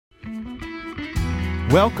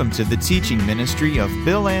Welcome to the teaching ministry of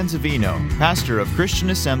Bill Anzavino, pastor of Christian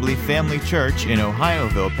Assembly Family Church in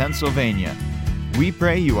Ohioville, Pennsylvania. We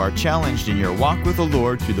pray you are challenged in your walk with the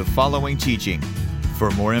Lord through the following teaching.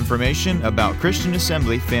 For more information about Christian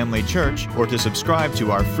Assembly Family Church or to subscribe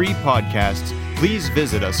to our free podcasts, please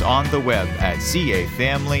visit us on the web at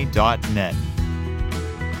cafamily.net.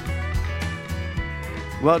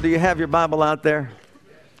 Well, do you have your Bible out there?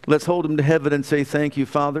 Let's hold them to heaven and say, thank you,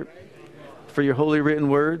 Father, for your holy written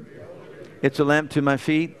word. It's a lamp to my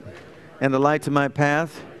feet and a light to my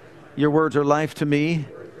path. Your words are life to me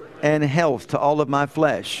and health to all of my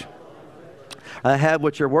flesh. I have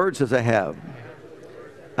what your word says I have.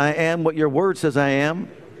 I am what your word says I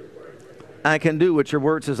am. I can do what your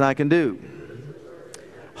word says I can do.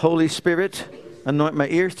 Holy Spirit, anoint my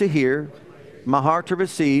ears to hear, my heart to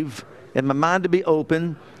receive, and my mind to be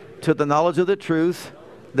open to the knowledge of the truth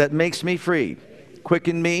that makes me free.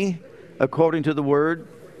 Quicken me according to the word.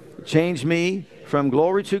 Change me from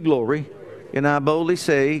glory to glory. And I boldly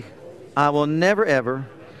say, I will never ever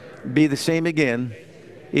be the same again.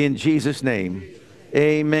 In Jesus' name,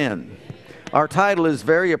 amen. Our title is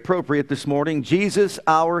very appropriate this morning, Jesus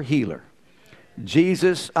our Healer.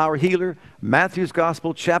 Jesus our Healer. Matthew's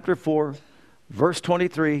Gospel, chapter 4, verse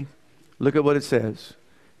 23. Look at what it says.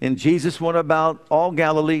 And Jesus went about all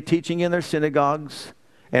Galilee, teaching in their synagogues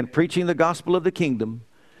and preaching the gospel of the kingdom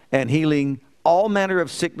and healing all manner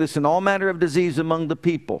of sickness and all manner of disease among the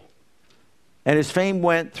people. And his fame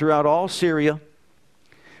went throughout all Syria.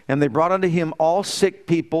 And they brought unto him all sick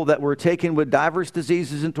people that were taken with divers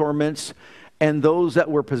diseases and torments, and those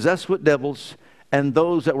that were possessed with devils, and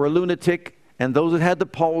those that were lunatic, and those that had the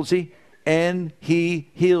palsy, and he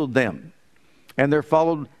healed them. And there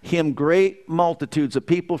followed him great multitudes of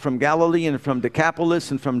people from Galilee and from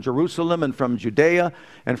Decapolis and from Jerusalem and from Judea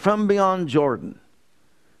and from beyond Jordan.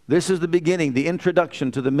 This is the beginning, the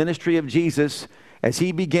introduction to the ministry of Jesus as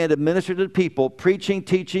he began to minister to people, preaching,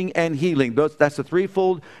 teaching, and healing. That's the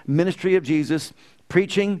threefold ministry of Jesus: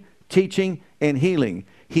 preaching, teaching, and healing.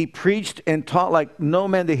 He preached and taught like no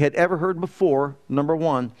man they had ever heard before, number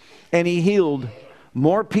one, and he healed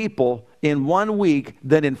more people in 1 week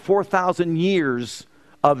than in 4,000 years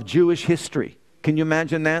of Jewish history. Can you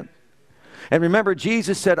imagine that? And remember,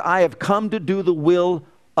 Jesus said, I have come to do the will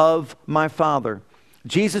of my Father.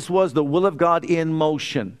 Jesus was the will of God in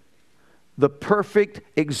motion, the perfect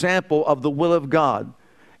example of the will of God.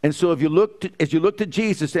 And so as you look to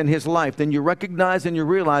Jesus and his life, then you recognize and you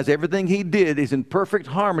realize everything he did is in perfect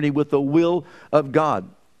harmony with the will of God.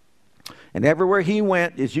 And everywhere he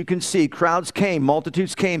went, as you can see, crowds came,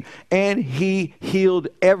 multitudes came, and he healed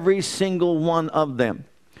every single one of them.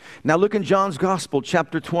 Now look in John's Gospel,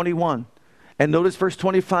 chapter 21, and notice verse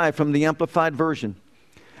 25 from the Amplified Version.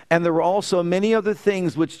 And there were also many other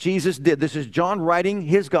things which Jesus did. This is John writing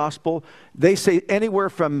his gospel. They say anywhere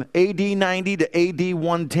from AD 90 to AD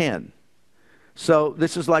 110. So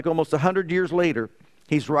this is like almost 100 years later.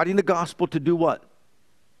 He's writing the gospel to do what?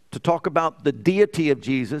 To talk about the deity of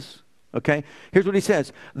Jesus. Okay? Here's what he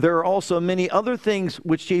says. There are also many other things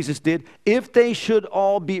which Jesus did. If they should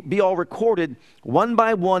all be all recorded one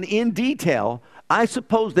by one in detail, I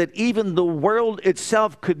suppose that even the world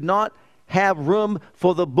itself could not have room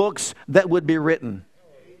for the books that would be written.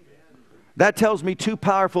 That tells me two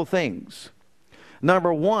powerful things.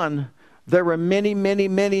 Number one, there were many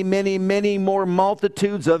more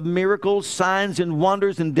multitudes of miracles, signs, and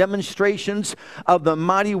wonders and demonstrations of the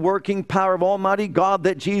mighty working power of Almighty God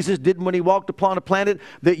that Jesus did when he walked upon a planet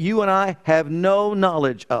that you and I have no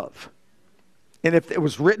knowledge of. And if it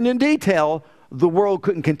was written in detail, the world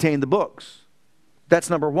couldn't contain the books. That's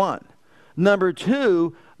number one. Number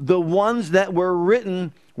two, the ones that were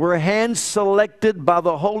written were hand-selected by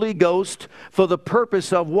the Holy Ghost for the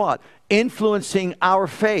purpose of what? Influencing our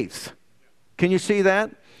faith. Can you see that?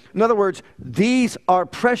 In other words, these are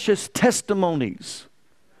precious testimonies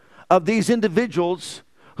of these individuals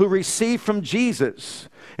who received from Jesus.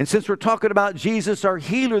 And since we're talking about Jesus, our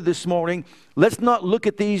healer, this morning, let's not look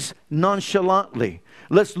at these nonchalantly.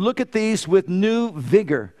 Let's look at these with new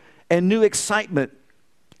vigor and new excitement.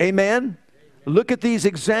 Amen? Look at these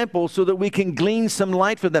examples so that we can glean some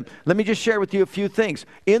light from them. Let me just share with you a few things.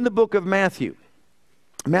 In the book of Matthew,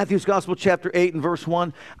 Matthew's Gospel, chapter 8 and verse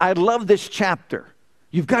 1, I love this chapter.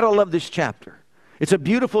 You've got to love this chapter. It's a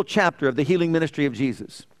beautiful chapter of the healing ministry of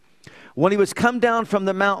Jesus. When he was come down from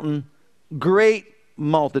the mountain, great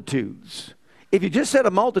multitudes. If you just said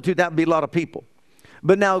a multitude, that would be a lot of people.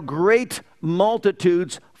 But now great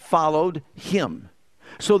multitudes followed him.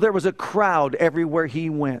 So there was a crowd everywhere he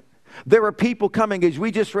went. There were people coming, as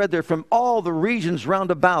we just read there, from all the regions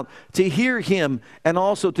round about to hear him and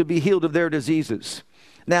also to be healed of their diseases.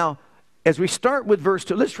 Now, as we start with verse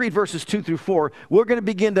 2, let's read verses 2 through 4. We're going to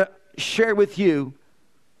begin to share with you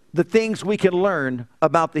the things we can learn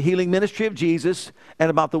about the healing ministry of Jesus and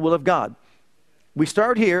about the will of God. We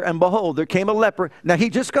start here, and behold, there came a leper. Now, he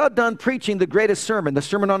just got done preaching the greatest sermon, the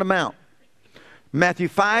Sermon on the Mount. Matthew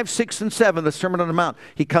 5, 6, and 7, the Sermon on the Mount.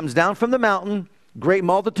 He comes down from the mountain. Great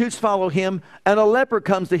multitudes follow him, and a leper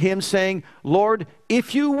comes to him saying, Lord,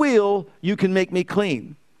 if you will, you can make me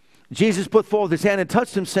clean. Jesus put forth his hand and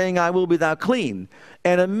touched him, saying, I will be thou clean.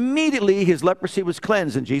 And immediately his leprosy was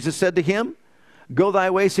cleansed. And Jesus said to him, Go thy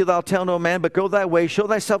way, see thou tell no man, but go thy way, show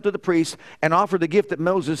thyself to the priest, and offer the gift that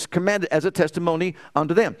Moses commanded as a testimony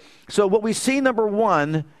unto them. So what we see, number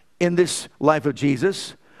one, in this life of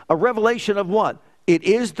Jesus, a revelation of what? It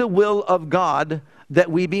is the will of God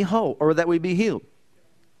that we be whole, or that we be healed.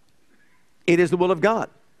 It is the will of God.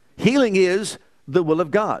 Healing is the will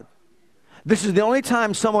of God. This is the only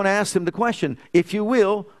time someone asks him the question, if you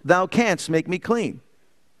will, thou canst make me clean.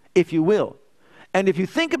 If you will. And if you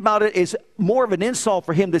think about it, it's more of an insult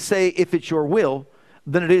for him to say, if it's your will,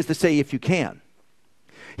 than it is to say, if you can.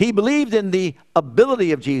 He believed in the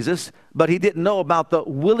ability of Jesus, but he didn't know about the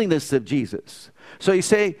willingness of Jesus. So you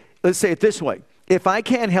say, let's say it this way. If I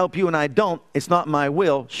can't help you and I don't, it's not my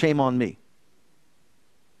will, shame on me.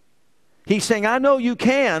 He's saying, I know you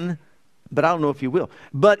can, but I don't know if you will.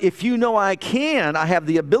 But if you know I can, I have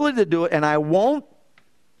the ability to do it, and I won't,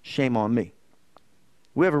 shame on me.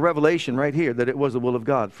 We have a revelation right here that it was the will of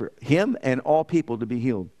God for him and all people to be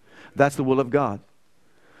healed. That's the will of God.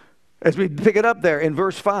 As we pick it up there in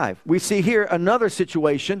verse 5, we see here another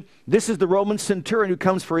situation. This is the Roman centurion who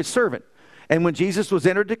comes for his servant. And when Jesus was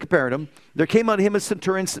entered to Capernaum, there came unto him a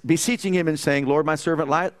centurion beseeching him and saying, Lord, my servant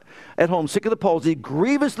lieth at home, sick of the palsy,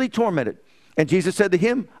 grievously tormented. And Jesus said to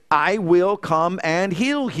him, I will come and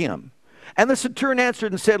heal him. And the centurion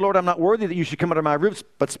answered and said, Lord, I'm not worthy that you should come under my roofs,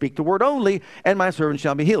 but speak the word only, and my servant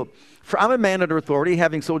shall be healed. For I'm a man under authority,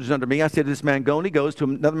 having soldiers under me. I said to this man, go, and he goes. To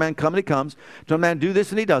another man, come, and he comes. To a man, do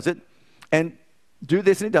this, and he does it. And do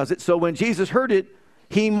this, and he does it. So when Jesus heard it,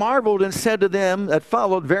 he marveled and said to them that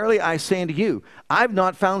followed, Verily I say unto you, I've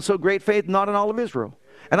not found so great faith, not in all of Israel.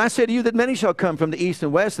 And I say to you that many shall come from the east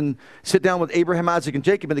and west and sit down with Abraham, Isaac, and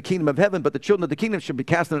Jacob in the kingdom of heaven, but the children of the kingdom shall be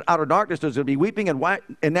cast into outer darkness. There's going to be weeping and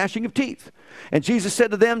gnashing of teeth. And Jesus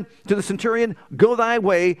said to them, to the centurion, Go thy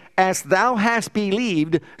way, as thou hast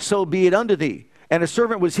believed, so be it unto thee. And a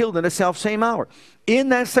servant was healed in the selfsame hour. In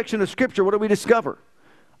that section of Scripture, what do we discover?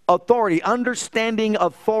 Authority, understanding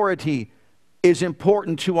authority is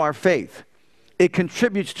important to our faith. It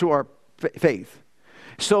contributes to our faith.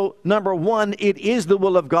 So, number one, it is the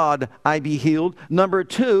will of God I be healed. Number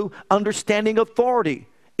two, understanding authority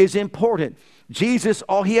is important. Jesus,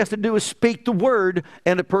 all he has to do is speak the word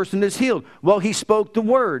and a person is healed. Well, he spoke the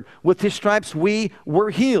word. With his stripes we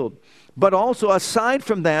were healed. But also, aside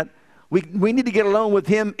from that, we need to get alone with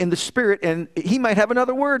him in the spirit, and he might have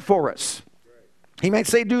another word for us. He might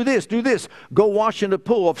say, do this, go wash in the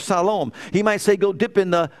pool of Siloam. He might say, go dip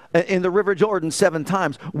in the river Jordan 7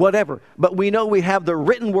 times, whatever. But we know we have the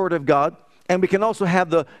written word of God, and we can also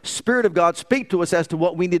have the Spirit of God speak to us as to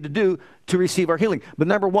what we need to do to receive our healing. But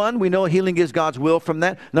number one, we know healing is God's will from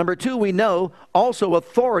that. Number two, we know also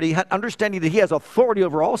authority, understanding that he has authority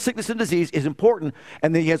over all sickness and disease is important,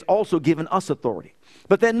 and that he has also given us authority.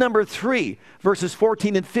 But then number three, verses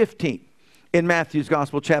 14 and 15. In Matthew's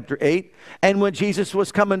Gospel, chapter 8. And when Jesus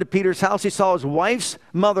was coming to Peter's house, he saw his wife's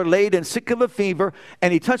mother laid and sick of a fever,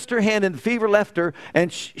 and he touched her hand, and the fever left her,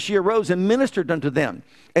 and she arose and ministered unto them.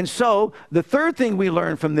 And so, the third thing we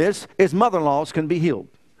learn from this is mother-in-laws can be healed.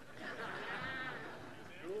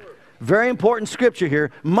 Very important scripture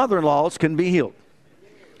here. Mother-in-laws can be healed.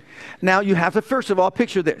 Now, you have to, first of all,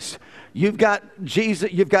 picture this. You've got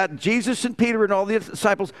Jesus and Peter and all the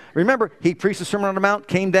disciples. Remember, he preached the Sermon on the Mount,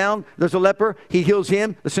 came down, there's a leper, he heals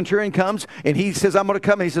him, the centurion comes, and he says, I'm going to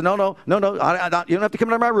come. And he said, no, you don't have to come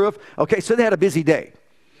under my roof. Okay, so they had a busy day.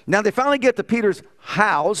 Now, they finally get to Peter's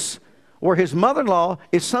house, where his mother-in-law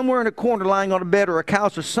is somewhere in a corner lying on a bed or a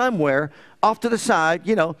couch or somewhere off to the side,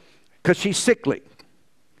 because she's sickly.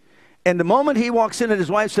 And the moment he walks in and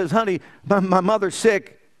his wife says, honey, my mother's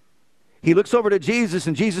sick, he looks over to Jesus,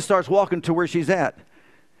 and Jesus starts walking to where she's at.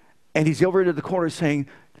 And he's over into the corner saying,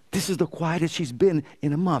 this is the quietest she's been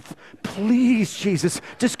in a month. Please, Jesus,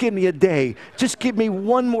 just give me a day. Just give me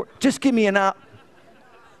one more. Just give me an hour.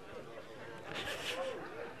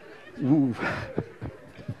 Ooh.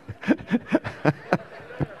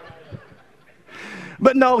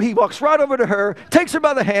 But no, he walks right over to her, takes her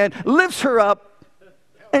by the hand, lifts her up.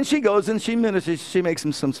 And she goes and she ministers. She makes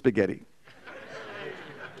him some spaghetti.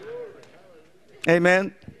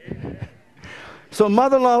 Amen. So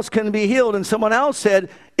mother-in-laws can be healed. And someone else said,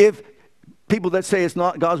 if people that say it's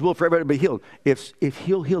not God's will for everybody to be healed, if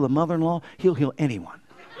he'll heal a mother-in-law, he'll heal anyone.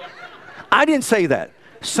 I didn't say that.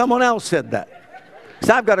 Someone else said that.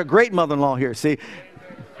 So I've got a great mother-in-law here, see?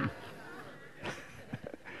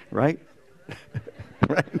 Right?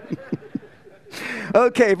 Right?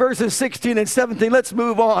 Okay, verses 16 and 17. Let's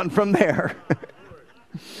move on from there.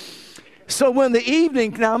 So when the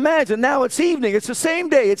evening, now imagine, now it's evening. It's the same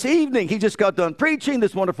day. It's evening. He just got done preaching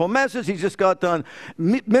this wonderful message. He just got done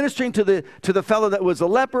ministering to the fellow that was a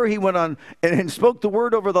leper. He went on and spoke the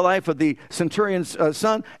word over the life of the centurion's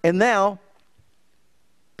son. And now,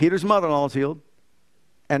 Peter's mother-in-law is healed.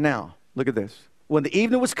 And now, look at this. When the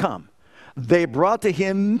evening was come, they brought to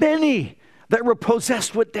him many that were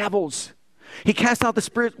possessed with devils. He cast out the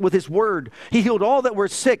spirit with his word. He healed all that were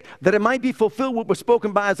sick, that it might be fulfilled what was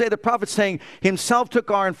spoken by Isaiah the prophet, saying, himself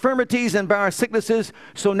took our infirmities and bare our sicknesses.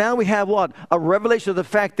 So now we have what? A revelation of the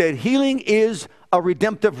fact that healing is a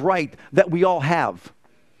redemptive right that we all have.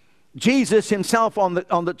 Jesus himself on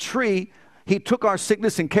the tree, he took our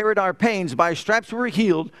sickness and carried our pains. By his stripes we were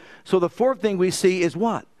healed. So the fourth thing we see is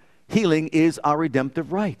what? Healing is our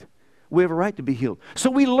redemptive right. We have a right to be healed. So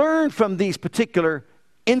we learn from these particular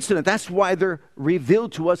incidents. That's why they're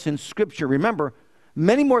revealed to us in Scripture. Remember,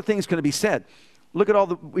 many more things can be said. Look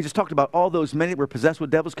at we just talked about all those many that were possessed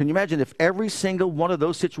with devils. Can you imagine if every single one of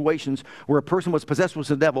those situations where a person was possessed with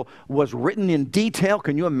the devil was written in detail?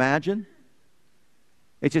 Can you imagine?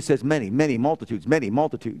 It just says many, many multitudes, many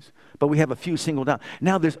multitudes. But we have a few singled out.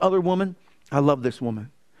 Now this other woman, I love this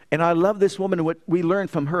woman. And I love this woman and what we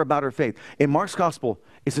learned from her about her faith. In Mark's Gospel,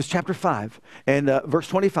 it says chapter 5 and verse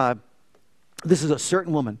 25, this is a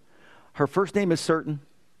certain woman. Her first name is certain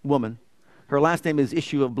woman. Her last name is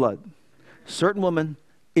issue of blood. Certain woman,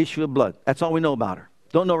 issue of blood. That's all we know about her.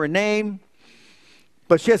 Don't know her name.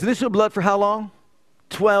 But she has an issue of blood for how long?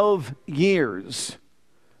 12 years.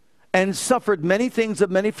 And suffered many things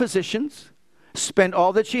of many physicians, spent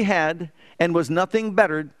all that she had, and was nothing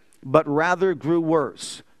bettered, but rather grew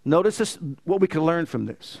worse. Notice this, what we can learn from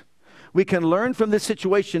this. We can learn from this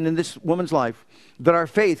situation in this woman's life that our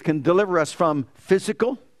faith can deliver us from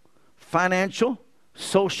physical, financial,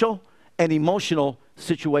 social, and emotional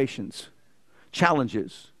situations,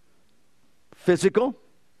 challenges. Physical,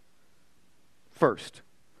 first.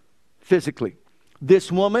 Physically.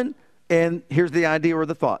 This woman, and here's the idea or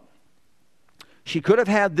the thought. She could have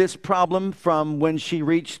had this problem from when she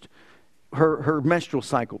reached her menstrual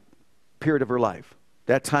cycle period of her life,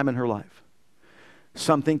 that time in her life.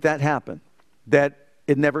 Something that happened, that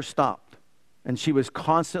it never stopped. And she was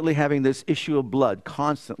constantly having this issue of blood,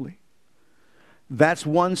 constantly. That's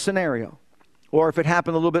one scenario. Or if it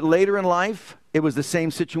happened a little bit later in life, it was the same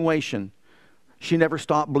situation. She never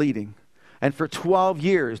stopped bleeding. And for 12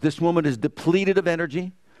 years, this woman is depleted of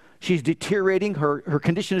energy. She's deteriorating. Her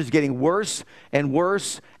condition is getting worse and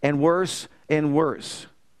worse and worse and worse.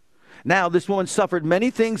 Now, this woman suffered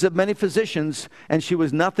many things of many physicians, and she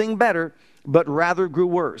was nothing better, but rather grew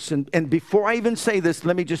worse. And before I even say this,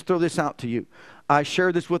 let me just throw this out to you. I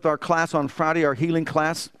shared this with our class on Friday, our healing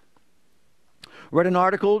class. Read an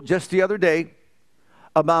article just the other day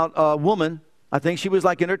about a woman, I think she was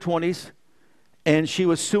like in her 20s, and she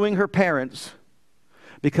was suing her parents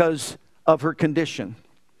because of her condition.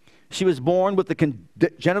 She was born with a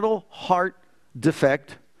congenital heart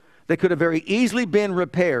defect that could have very easily been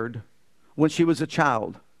repaired when she was a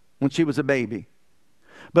child, when she was a baby.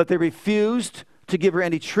 But they refused to give her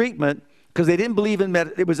any treatment because they didn't believe in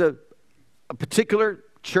it was a particular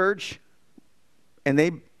church, and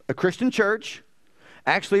a Christian church.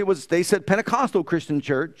 Actually, they said Pentecostal Christian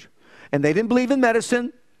church, and they didn't believe in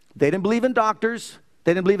medicine. They didn't believe in doctors.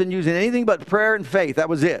 They didn't believe in using anything but prayer and faith. That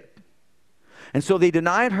was it. And so they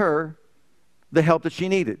denied her the help that she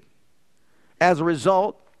needed. As a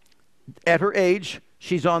result, at her age,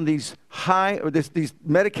 she's on these these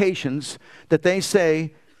medications that they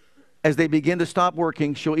say, as they begin to stop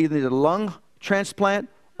working, she'll either need a lung transplant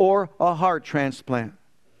or a heart transplant.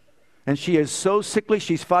 And she is so sickly,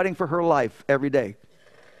 she's fighting for her life every day.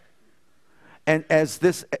 And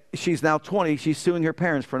she's now 20, she's suing her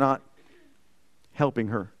parents for not helping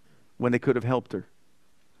her when they could have helped her.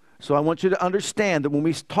 So I want you to understand that when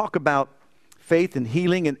we talk about faith and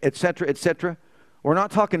healing and et cetera, we're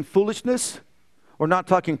not talking foolishness. We're not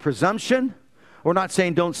talking presumption. We're not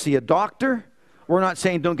saying don't see a doctor. We're not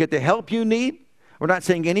saying don't get the help you need. We're not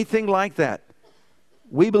saying anything like that.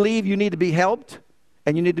 We believe you need to be helped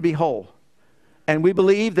and you need to be whole. And we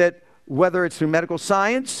believe that whether it's through medical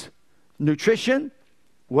science, nutrition,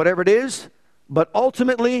 whatever it is, but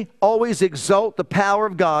ultimately always exalt the power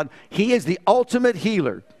of God. He is the ultimate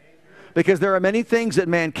healer, because there are many things that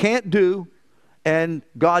man can't do, and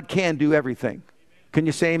God can do everything. Can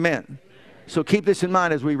you say amen? So keep this in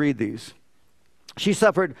mind as we read these. She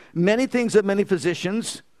suffered many things of many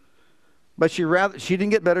physicians, but she didn't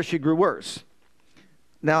get better, she grew worse.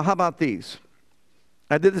 Now, how about these?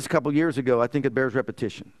 I did this a couple years ago. I think it bears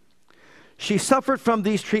repetition. She suffered from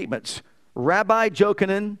these treatments. Rabbi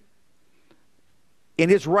Jochanan, in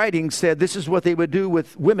his writings, said this is what they would do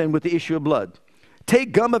with women with the issue of blood.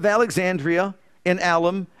 Take gum of Alexandria and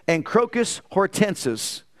alum and crocus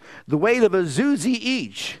hortensis, the weight of a zuzi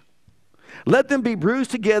each. Let them be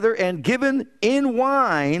bruised together and given in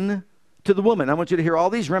wine to the woman. I want you to hear all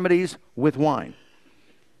these remedies with wine.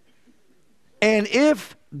 And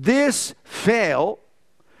if this fail,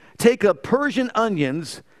 take up Persian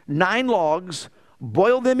onions, 9 logs,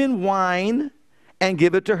 boil them in wine, and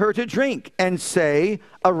give it to her to drink, and say,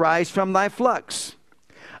 arise from thy flux.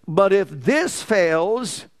 But if this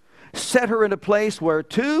fails, set her in a place where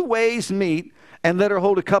 2 ways meet, and let her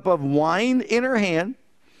hold a cup of wine in her hand,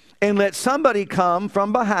 and let somebody come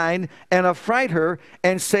from behind and affright her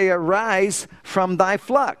and say, arise from thy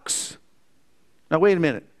flux. Now, wait a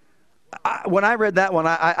minute. When I read that one,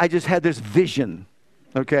 I just had this vision,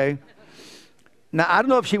 okay? Now, I don't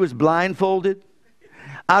know if she was blindfolded.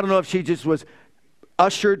 I don't know if she just was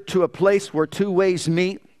ushered to a place where 2 ways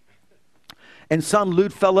meet, and some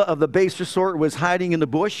lewd fella of the baser sort was hiding in the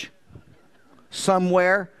bush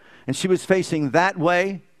somewhere, and she was facing that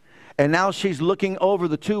way. And now she's looking over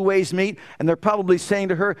the 2 ways meet, and they're probably saying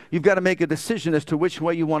to her, you've got to make a decision as to which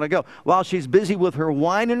way you want to go. While she's busy with her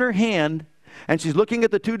wine in her hand, and she's looking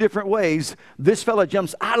at the 2 different ways, this fella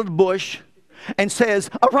jumps out of the bush and says,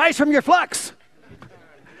 arise from your flux.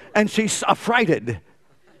 And she's affrighted.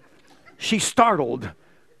 She's startled.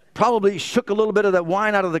 Probably shook a little bit of that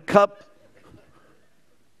wine out of the cup.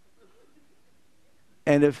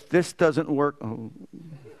 And if this doesn't work...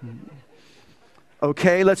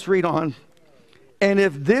 Okay, let's read on. And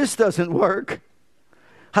if this doesn't work,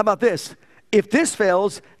 how about this? If this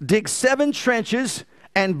fails, dig 7 trenches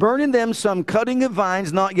and burn in them some cutting of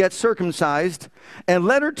vines not yet circumcised, and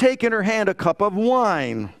let her take in her hand a cup of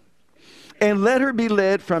wine. And let her be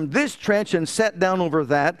led from this trench and set down over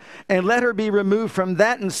that, and let her be removed from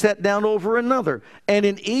that and set down over another. And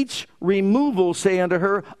in each removal say unto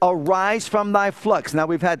her, arise from thy flux. Now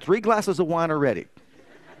we've had 3 glasses of wine already.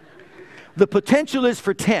 The potential is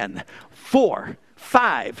for 10, 4,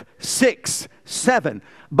 5, 6, 7.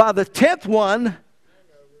 By the 10th one,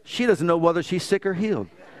 she doesn't know whether she's sick or healed.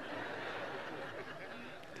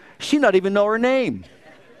 She not even know her name.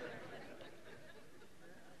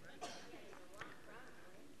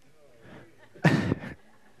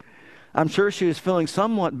 I'm sure she was feeling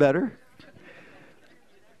somewhat better.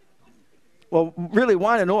 Well, really,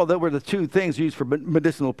 wine and oil, they were the 2 things used for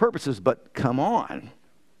medicinal purposes, but come on.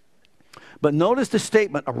 But notice the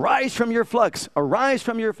statement, arise from your flux, arise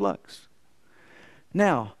from your flux.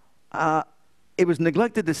 Now, it was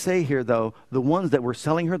neglected to say here, though, the ones that were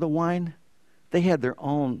selling her the wine, they had their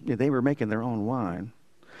own, they were making their own wine,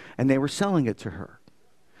 and they were selling it to her.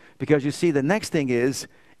 Because you see, the next thing is,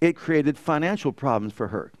 it created financial problems for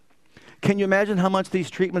her. Can you imagine how much these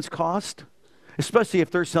treatments cost? Especially if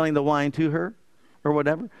they're selling the wine to her or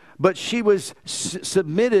whatever. But she was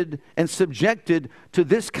submitted and subjected to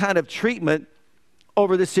this kind of treatment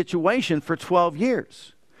over this situation for 12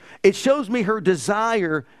 years. It shows me her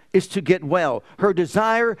desire is to get well. Her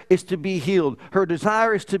desire is to be healed. Her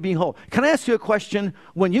desire is to be whole. Can I ask you a question?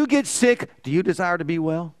 When you get sick, do you desire to be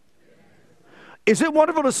well? Is it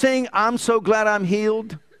wonderful to sing, I'm so glad I'm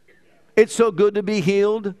healed? It's so good to be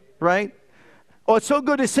healed, right? Oh, it's so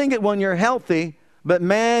good to sing it when you're healthy. But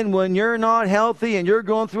man, when you're not healthy and you're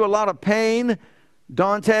going through a lot of pain,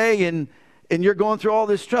 Dante, and you're going through all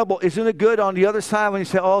this trouble, isn't it good on the other side when you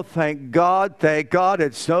say, oh, thank God,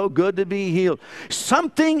 it's so good to be healed.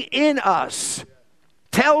 Something in us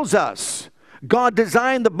tells us God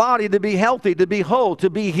designed the body to be healthy, to be whole, to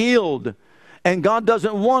be healed. And God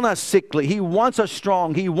doesn't want us sickly. He wants us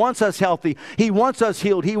strong. He wants us healthy. He wants us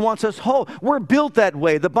healed. He wants us whole. We're built that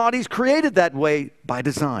way. The body's created that way by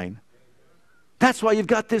design. That's why you've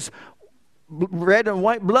got this red and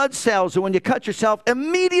white blood cells, and when you cut yourself,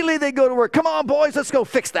 immediately they go to work. Come on, boys, let's go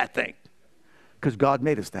fix that thing. Because God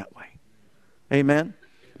made us that way. Amen?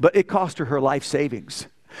 But it cost her life savings.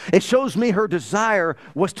 It shows me her desire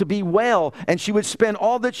was to be well, and she would spend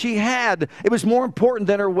all that she had. It was more important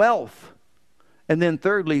than her wealth. And then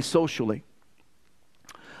thirdly, socially.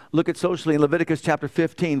 Look at socially in Leviticus chapter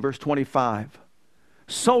 15, verse 25.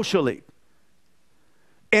 Socially.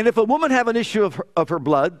 And if a woman have an issue of her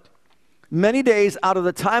blood, many days out of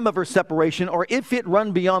the time of her separation, or if it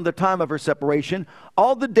run beyond the time of her separation,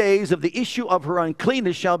 all the days of the issue of her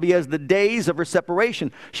uncleanness shall be as the days of her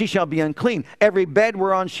separation. She shall be unclean. Every bed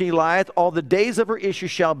whereon she lieth, all the days of her issue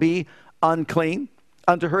shall be unclean.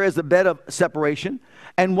 Unto her as the bed of separation.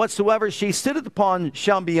 And whatsoever she sitteth upon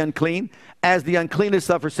shall be unclean, as the uncleanness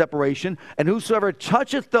of her separation. And whosoever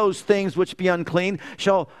toucheth those things which be unclean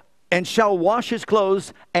shall wash his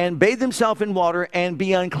clothes and bathe himself in water and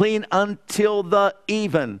be unclean until the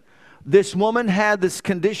even. This woman had this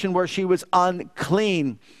condition where she was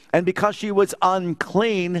unclean. And because she was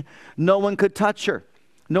unclean, no one could touch her.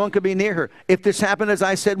 No one could be near her. If this happened, as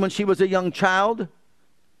I said, when she was a young child,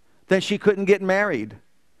 then she couldn't get married.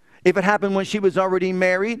 If it happened when she was already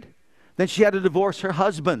married, then she had to divorce her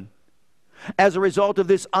husband. As a result of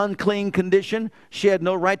this unclean condition, she had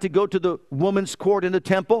no right to go to the woman's court in the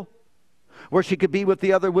temple, where she could be with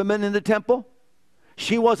the other women in the temple.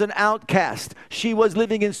 She was an outcast. She was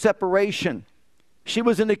living in separation. She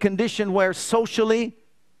was in a condition where socially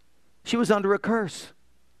she was under a curse.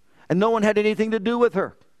 And no one had anything to do with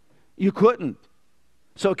her. You couldn't.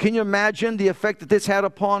 So can you imagine the effect that this had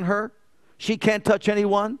upon her? She can't touch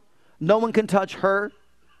anyone. No one can touch her.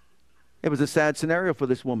 It was a sad scenario for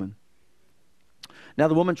this woman. Now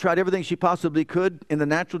the woman tried everything she possibly could in the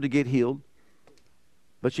natural to get healed,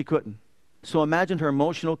 but she couldn't. So imagine her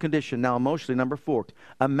emotional condition. Now emotionally, number 4.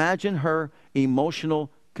 Imagine her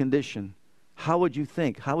emotional condition. How would you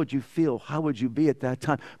think? How would you feel? How would you be at that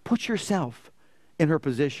time? Put yourself in her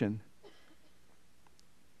position.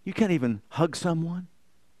 You can't even hug someone.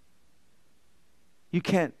 You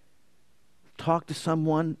can't talk to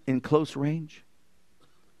someone in close range.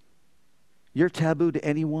 You're taboo to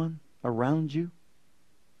anyone around you.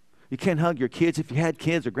 You can't hug your kids if you had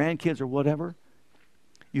kids or grandkids or whatever.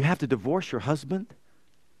 You have to divorce your husband.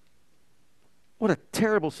 What a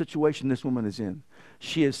terrible situation this woman is in.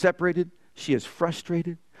 She is separated. She is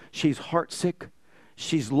frustrated. She's heartsick.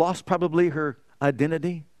 She's lost probably her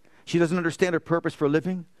identity. She doesn't understand her purpose for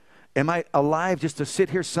living. Am I alive just to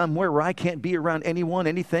sit here somewhere where I can't be around anyone,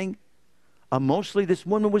 anything? Emotionally, this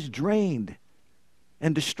woman was drained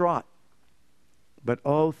and distraught. But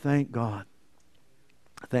oh, thank God.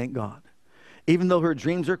 Thank God. Even though her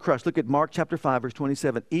dreams are crushed, look at Mark chapter 5, verse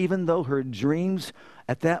 27. Even though her dreams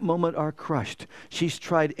at that moment are crushed, she's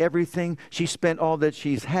tried everything. She spent all that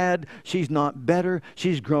she's had. She's not better.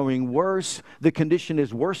 She's growing worse. The condition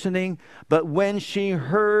is worsening. But when she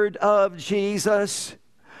heard of Jesus,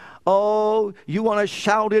 oh, you want to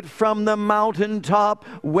shout it from the mountaintop.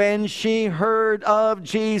 When she heard of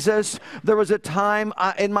Jesus, there was a time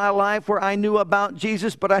in my life where I knew about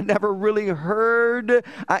Jesus, but I never really heard.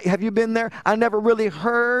 Have you been there? I never really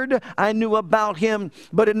heard. I knew about him,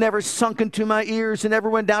 but it never sunk into my ears and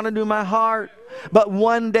never went down into my heart. But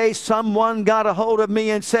one day someone got a hold of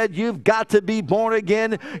me and said, you've got to be born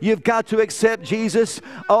again. You've got to accept Jesus.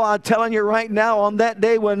 Oh, I'm telling you right now, on that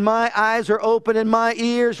day when my eyes are open and my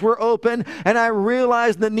ears were open and I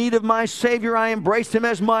realized the need of my Savior, I embraced him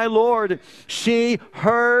as my Lord. She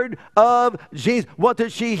heard of Jesus. What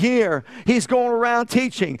did she hear? He's going around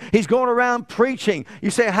teaching. He's going around preaching. You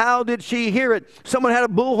say, how did she hear it? Someone had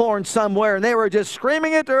a bullhorn somewhere and they were just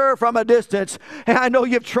screaming it to her from a distance. Hey, I know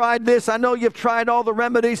you've tried this. I know you've tried all the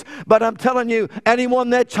remedies, but I'm telling you,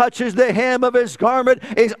 anyone that touches the hem of his garment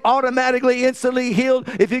is automatically, instantly healed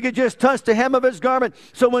if you could just touch the hem of his garment.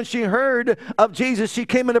 So when she heard of Jesus, she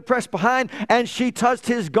came in to press behind and she touched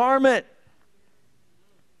his garment.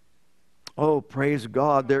 Oh, praise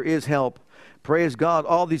God, there is help. Praise God,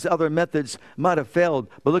 all these other methods might have failed,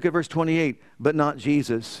 but look at verse 28, but not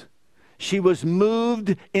Jesus. She was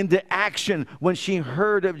moved into action when she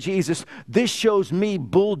heard of Jesus. This shows me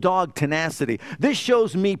bulldog tenacity. This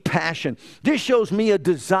shows me passion. This shows me a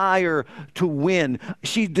desire to win.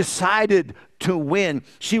 She decided to win.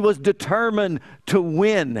 She was determined to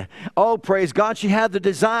win. Oh, praise God. She had the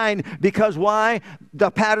design because why?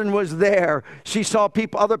 The pattern was there. She saw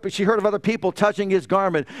people, she heard of other people touching his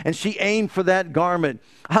garment and she aimed for that garment.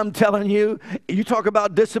 I'm telling you, you talk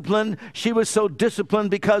about discipline. She was so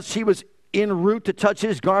disciplined because she was en route to touch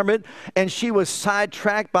his garment, and she was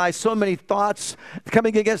sidetracked by so many thoughts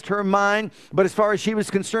coming against her mind. But as far as she was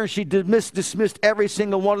concerned, she dismissed every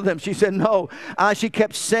single one of them. She said no. She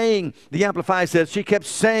kept saying, the Amplified says, she kept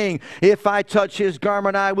saying, if I touch his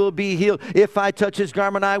garment, I will be healed. If I touch his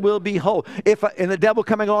garment, I will be whole. And the devil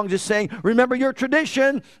coming along just saying, remember your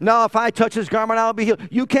tradition. No, if I touch his garment, I'll be healed.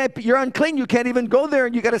 You can't, you're unclean. You can't even go there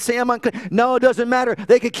and you got to say I'm unclean. No, it doesn't matter.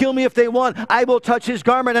 They could kill me if they want. I will touch his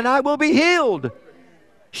garment and I will be healed.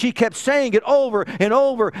 She kept saying it over and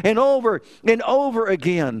over and over and over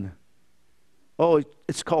again. Oh,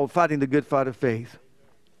 it's called fighting the good fight of faith.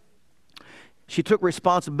 She took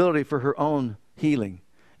responsibility for her own healing.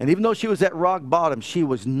 And even though she was at rock bottom, she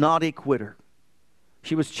was not a quitter.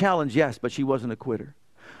 She was challenged, yes, but she wasn't a quitter.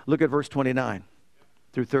 Look at verse 29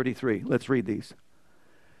 through 33. Let's read these.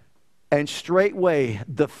 And straightway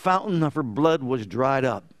the fountain of her blood was dried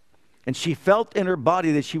up, and she felt in her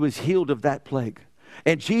body that she was healed of that plague.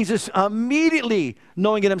 And Jesus, immediately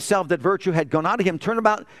knowing in himself that virtue had gone out of him, turned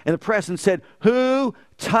about in the press and said, "Who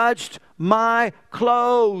touched my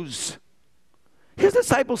clothes?" His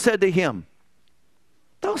disciples said to him,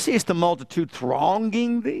 "Thou seest the multitude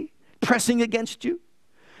thronging thee, pressing against you,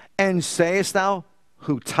 and sayest thou,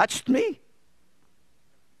 Who touched me?"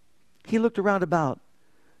 He looked around about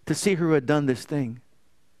to see who had done this thing.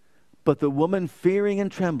 But the woman, fearing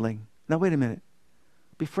and trembling. Now wait a minute.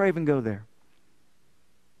 Before I even go there.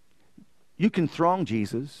 You can throng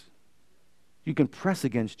Jesus. You can press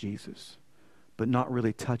against Jesus, but not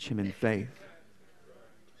really touch him in faith.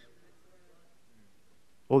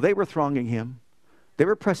 Oh, they were thronging him. They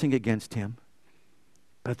were pressing against him.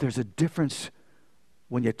 But there's a difference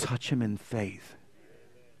when you touch him in faith.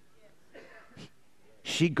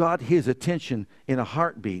 She got his attention in a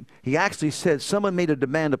heartbeat. He actually said, "Someone made a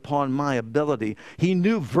demand upon my ability." He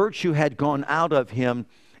knew virtue had gone out of him,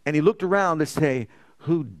 and he looked around to say,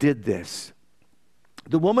 "Who did this?"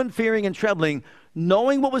 The woman, fearing and trembling,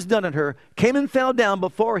 knowing what was done in her, came and fell down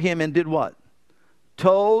before him and did what?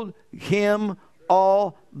 Told him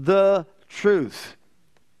all the truth.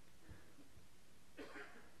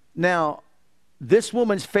 Now, this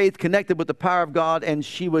woman's faith connected with the power of God, and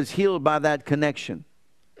she was healed by that connection.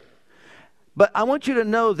 But I want you to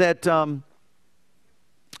know that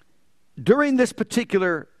during this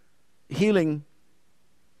particular healing,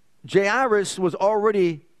 Jairus was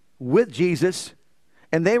already with Jesus,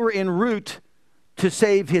 and they were en route to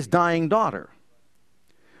save his dying daughter.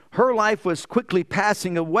 Her life was quickly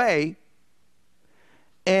passing away,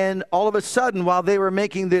 and all of a sudden, while they were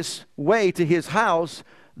making this way to his house,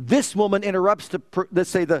 this woman interrupts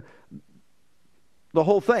the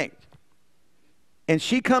whole thing. And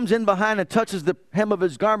she comes in behind and touches the hem of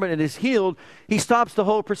his garment and is healed. He stops the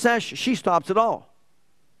whole procession. She stops it all.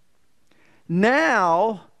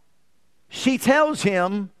 Now, she tells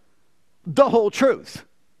him the whole truth.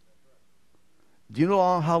 Do you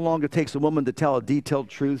know how long it takes a woman to tell a detailed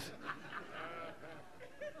truth?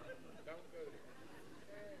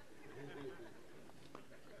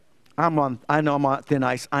 I know I'm on thin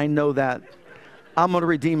ice. I know that. I'm going to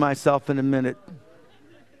redeem myself in a minute.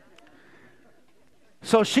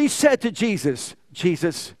 So she said to Jesus,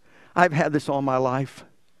 "Jesus, I've had this all my life,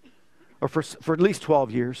 or for at least 12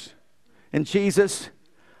 years. And Jesus,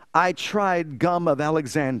 I tried gum of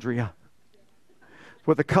Alexandria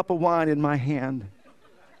with a cup of wine in my hand.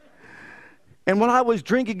 And when I was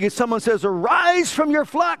drinking it, someone says, 'Arise from your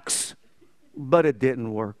flux.' But it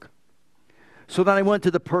didn't work. So then I went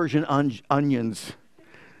to the Persian onions,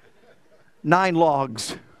 9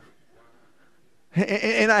 logs.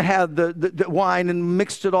 And I had the wine and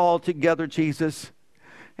mixed it all together, Jesus.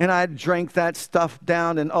 And I drank that stuff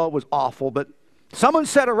down, and it was awful. But someone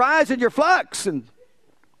said, 'Arise in your flux.' And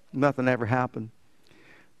nothing ever happened.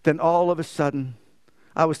 Then all of a sudden,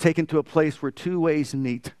 I was taken to a place where 2 ways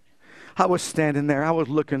meet. I was standing there. I was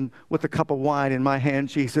looking with a cup of wine in my hand,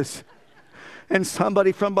 Jesus. And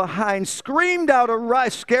somebody from behind screamed out,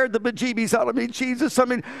 'Arise,' scared the bejeebies out of me, Jesus. I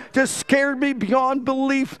mean, just scared me beyond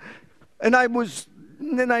belief. And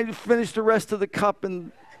then I finished the rest of the cup,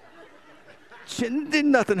 and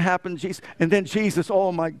nothing happened, Jesus. And then Jesus,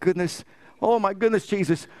 oh my goodness,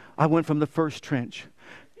 Jesus. I went from the first trench.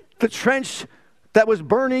 The trench that was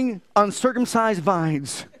burning uncircumcised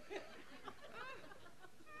vines.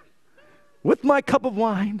 With my cup of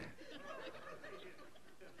wine.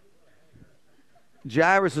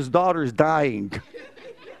 Jairus' daughter is dying.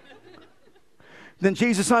 Then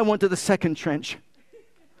Jesus, I went to the second trench.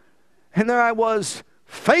 And there I was,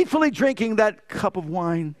 faithfully drinking that cup of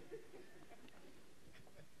wine.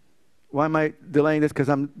 Why am I delaying this? Because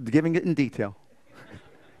I'm giving it in detail.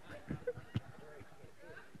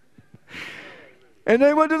 And then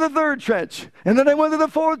I went to the third trench. And then I went to the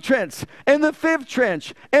fourth trench. And the fifth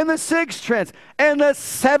trench. And the sixth trench. And the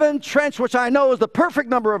seventh trench, which I know is the perfect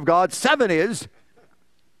number of God. 7 is.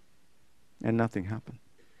 And nothing happened.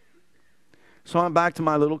 So I'm back to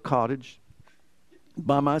my little cottage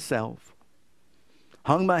by myself.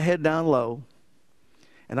 Hung my head down low.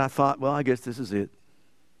 And I thought, well, I guess this is it.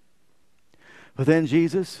 But then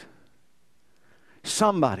Jesus,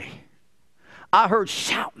 somebody, I heard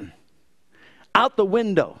shouting. out the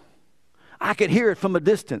window. I could hear it from a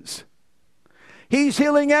distance. He's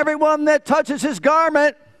healing everyone that touches his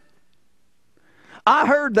garment. I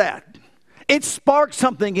heard that. It sparked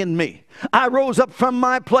something in me. I rose up from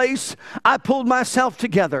my place. I pulled myself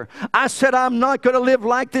together. I said, I'm not going to live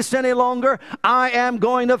like this any longer. I am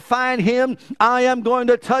going to find him. I am going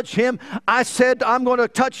to touch him. I said, I'm going to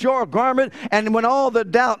touch your garment. And when all the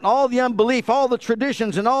doubt and all the unbelief, all the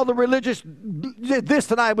traditions and all the religious this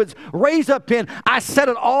that I was raised up in, I set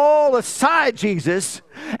it all aside, Jesus.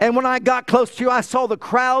 And when I got close to you, I saw the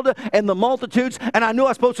crowd and the multitudes, and I knew I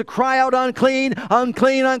was supposed to cry out, unclean,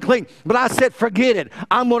 unclean, unclean. But I said, forget it.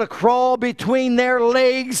 I'm going to crawl between their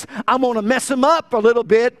legs. I'm going to mess them up a little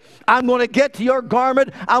bit. I'm going to get to your garment.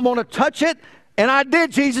 I'm going to touch it. And I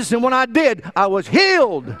did, Jesus. And when I did, I was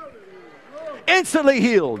healed. Instantly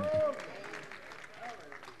healed.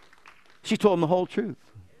 She told him the whole truth.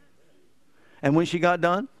 And when she got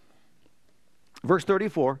done, verse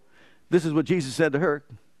 34, this is what Jesus said to her.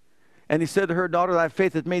 And he said to her, daughter, thy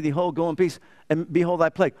faith hath made thee whole. Go in peace, and behold thy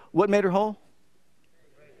plague. What made her whole?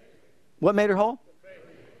 What made her whole?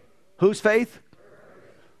 Whose faith?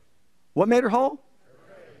 What made her whole?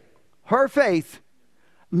 Her faith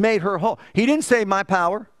made her whole. He didn't say my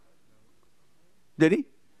power. Did he?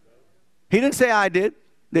 He didn't say I did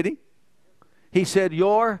he? He said,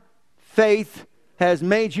 your faith has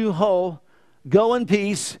made you whole. Go in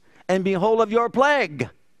peace and be whole of your plague.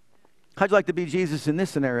 How'd you like to be Jesus in this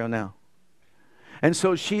scenario now? And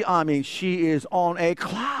so she is on a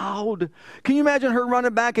cloud. Can you imagine her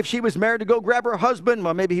running back if she was married to go grab her husband?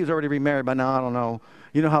 Well, maybe he's already remarried by now. I don't know.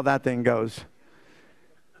 You know how that thing goes.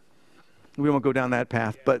 We won't go down that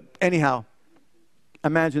path. But anyhow,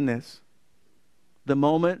 imagine this. The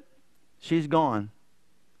moment she's gone,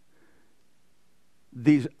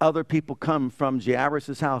 these other people come from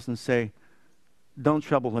Jairus' house and say, don't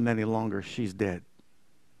trouble him any longer. She's dead.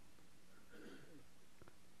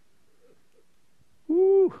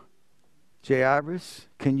 Woo. Jairus,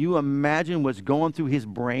 can you imagine what's going through his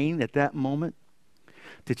brain at that moment?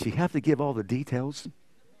 Did she have to give all the details?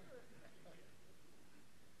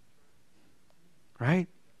 Right?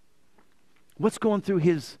 What's going through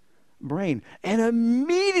his brain? And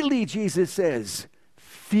immediately Jesus says,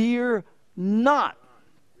 fear not.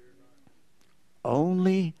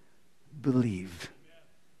 Only believe.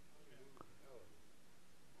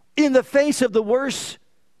 In the face of the worst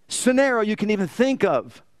scenario you can even think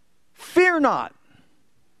of, fear not.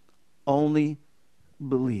 Only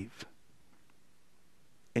believe.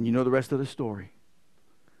 And you know the rest of the story.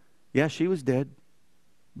 Yes, she was dead,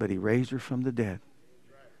 but he raised her from the dead.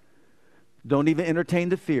 Don't even entertain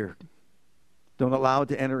the fear. Don't allow it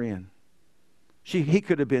to enter in. He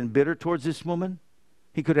could have been bitter towards this woman.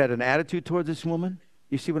 He could have had an attitude towards this woman.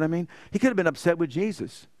 You see what I mean? He could have been upset with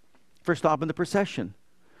Jesus for stopping the procession.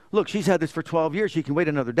 Look, she's had this for 12 years. She can wait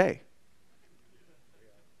another day.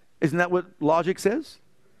 Isn't that what logic says?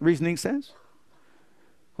 Reasoning says?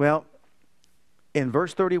 Well, in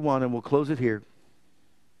verse 31, and we'll close it here.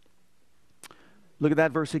 Look at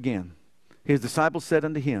that verse again. His disciples said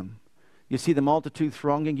unto him, you see the multitude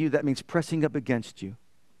thronging you? That means pressing up against you.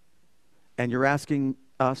 And you're asking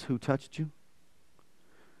us who touched you?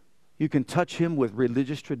 You can touch him with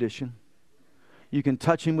religious tradition. You can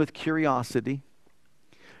touch him with curiosity.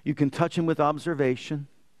 You can touch him with observation.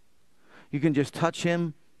 You can just touch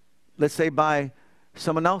him, let's say, by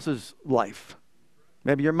someone else's life.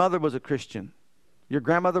 Maybe your mother was a Christian. Your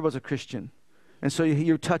grandmother was a Christian. And so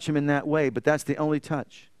you touch him in that way, but that's the only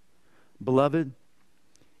touch. Beloved,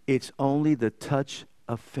 it's only the touch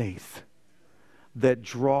of faith that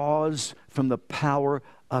draws from the power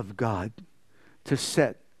of God to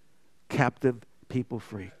set captive people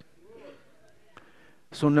free.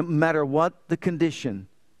 So no matter what the condition,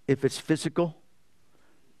 if it's physical,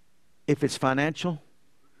 if it's financial,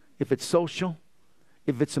 if it's social,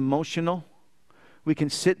 if it's emotional, we can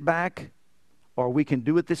sit back or we can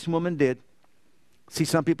do what this woman did. See,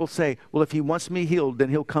 some people say, well, if he wants me healed, then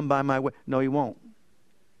he'll come by my way. No, he won't.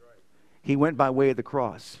 He went by way of the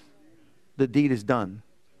cross. The deed is done.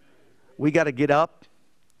 We got to get up,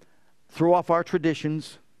 throw off our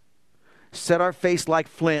traditions, set our face like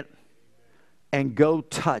flint, and go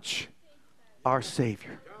touch our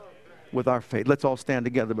Savior with our faith. Let's all stand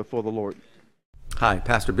together before the Lord. Hi,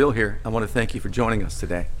 Pastor Bill here. I want to thank you for joining us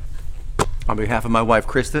today. On behalf of my wife,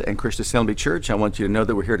 Krista, and Christian Assembly Church, I want you to know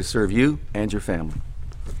that we're here to serve you and your family.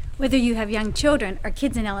 Whether you have young children or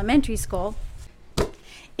kids in elementary school,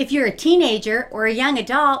 if you're a teenager or a young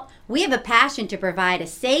adult, we have a passion to provide a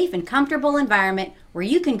safe and comfortable environment where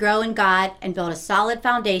you can grow in God and build a solid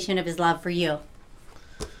foundation of His love for you.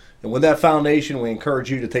 And with that foundation, we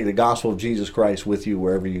encourage you to take the gospel of Jesus Christ with you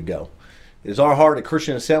wherever you go. It is our heart at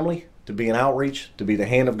Christian Assembly to be an outreach, to be the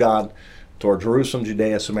hand of God toward Jerusalem,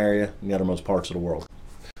 Judea, Samaria, and the uttermost parts of the world.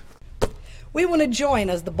 We want to join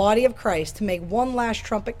as the body of Christ to make one last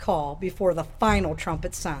trumpet call before the final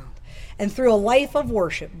trumpet sound, and through a life of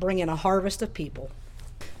worship, bring in a harvest of people.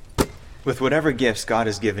 With whatever gifts God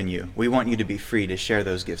has given you, we want you to be free to share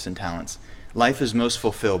those gifts and talents. Life is most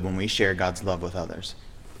fulfilled when we share God's love with others.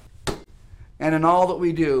 And in all that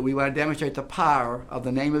we do, we want to demonstrate the power of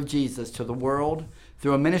the name of Jesus to the world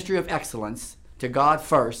through a ministry of excellence to God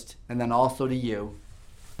first, and then also to you.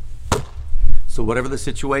 So whatever the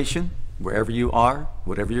situation, wherever you are,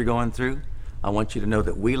 whatever you're going through, I want you to know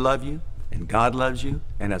that we love you, and God loves you,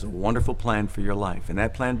 and has a wonderful plan for your life. And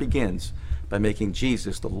that plan begins by making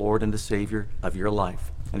Jesus the Lord and the Savior of your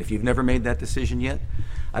life. And if you've never made that decision yet,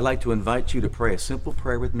 I'd like to invite you to pray a simple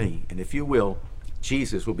prayer with me. And if you will,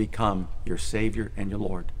 Jesus will become your Savior and your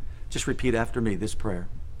Lord. Just repeat after me this prayer.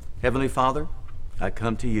 Heavenly Father, I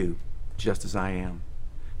come to you just as I am.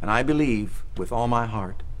 And I believe with all my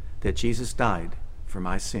heart that Jesus died for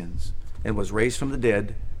my sins and was raised from the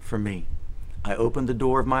dead for me. I open the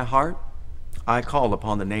door of my heart. I call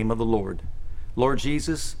upon the name of the Lord. Lord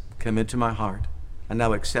Jesus, come into my heart. I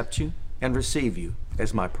now accept you and receive you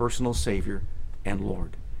as my personal Savior and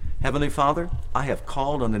Lord. Heavenly Father, I have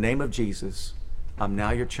called on the name of Jesus. I'm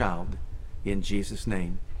now your child. In Jesus'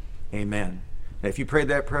 name, amen. Now, if you prayed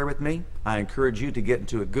that prayer with me, I encourage you to get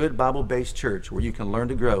into a good Bible-based church where you can learn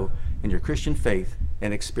to grow in your Christian faith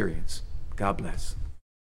and experience. God bless.